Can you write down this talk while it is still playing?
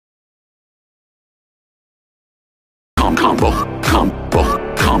combo.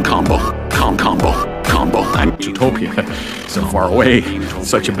 And utopia, so far away,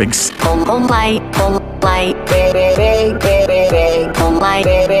 such a big light.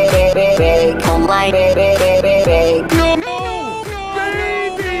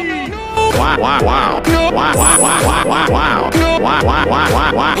 Wow.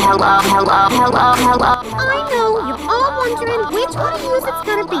 Hello. I know, you're all wondering which one of yous it's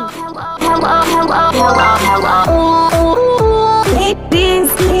gonna be.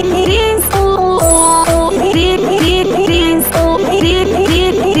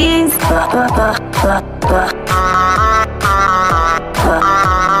 It is.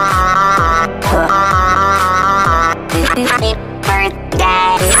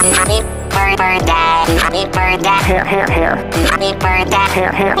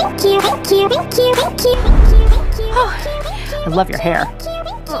 Hair. Thank you. I love your hair.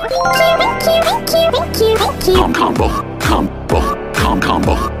 Combo.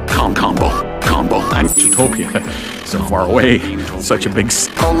 And utopia, so far away, such a big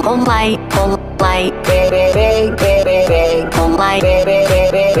light. Wow.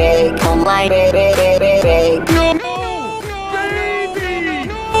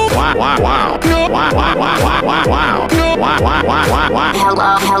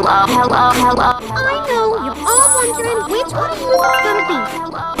 Hello. I know, you're all wondering which one of yous it's gonna be.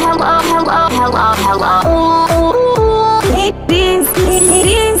 Hello. It is.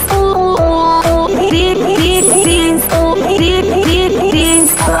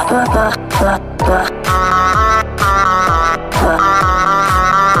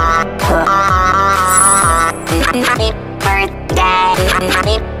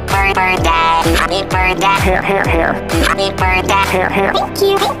 Hair.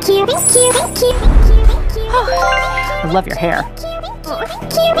 Thank you. I love your hair.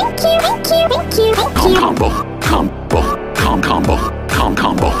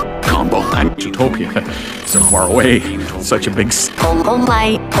 Combo. And utopia, so far away, such a big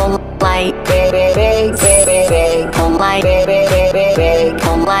light.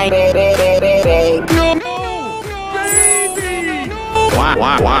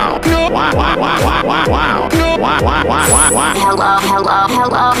 Wow.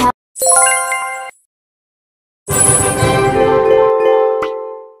 Hello.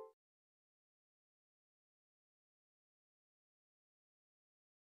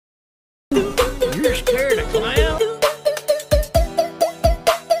 You're scared of clowns?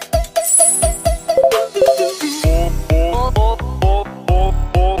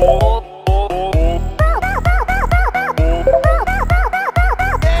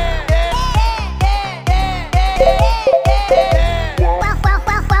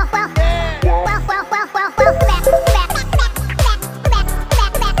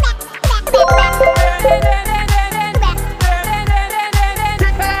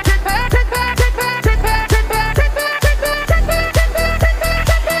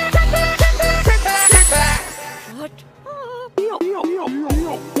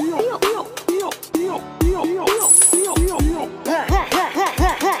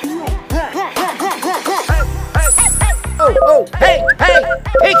 Hey,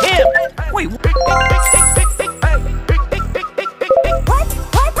 pick him! Wait, what?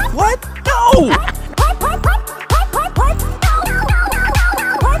 No!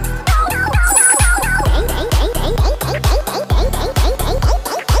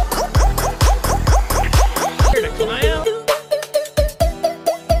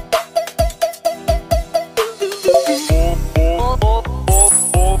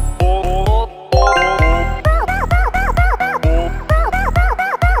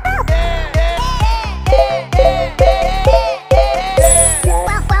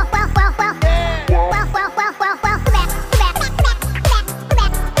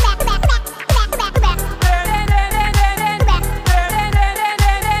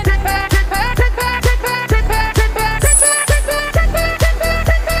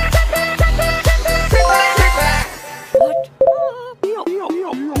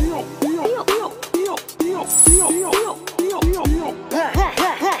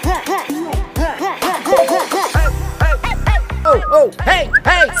 Hey,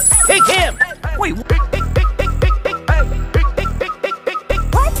 pick him! Wait, what?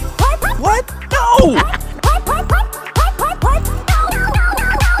 No!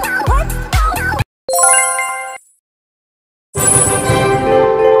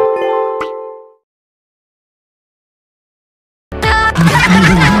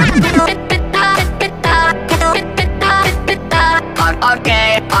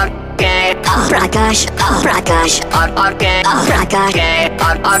 Prakash,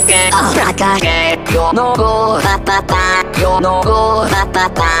 You're no good. You're no good.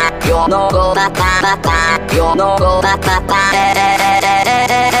 You're no good. You're no good.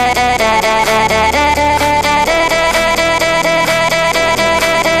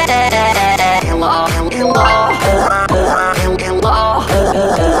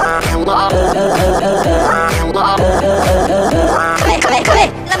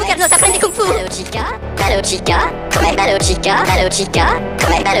 La Boucarno s'apprende Kung Fu. Hello chica, hello chica, hello chica, hello chica,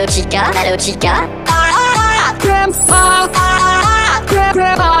 hello chica, hello chica.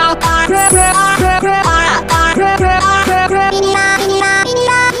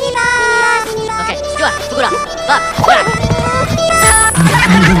 Ok, dua, tunggu dah. Gerak.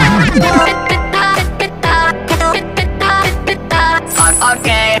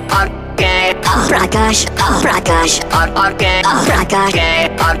 Okay. Prakash, Prakash, okay, Prakash, okay,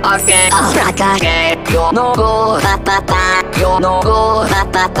 Prakash, you're no good, you're no good,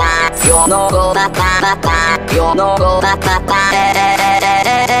 you're no good, you're no good.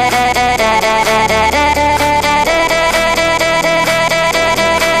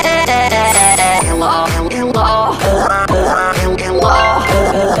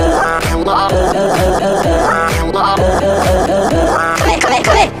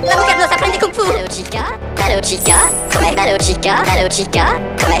 La Boucarno s'apprende Kung Fu. Hello chica, hello chica, hello chica, hello chica,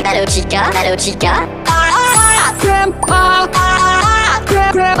 hello chica, hello chica.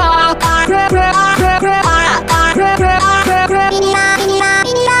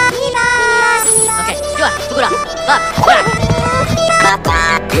 Ok, dua, tunggu dah. Gerak.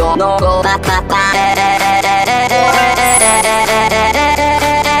 You're no good.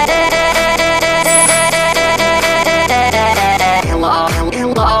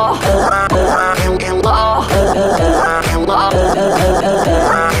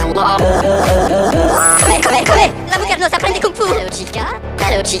 La Boucarno s'apprende Kung Fu. Hello chica,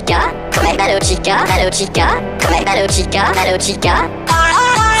 hello chica, hello chica, hello chica, hello chica, hello chica.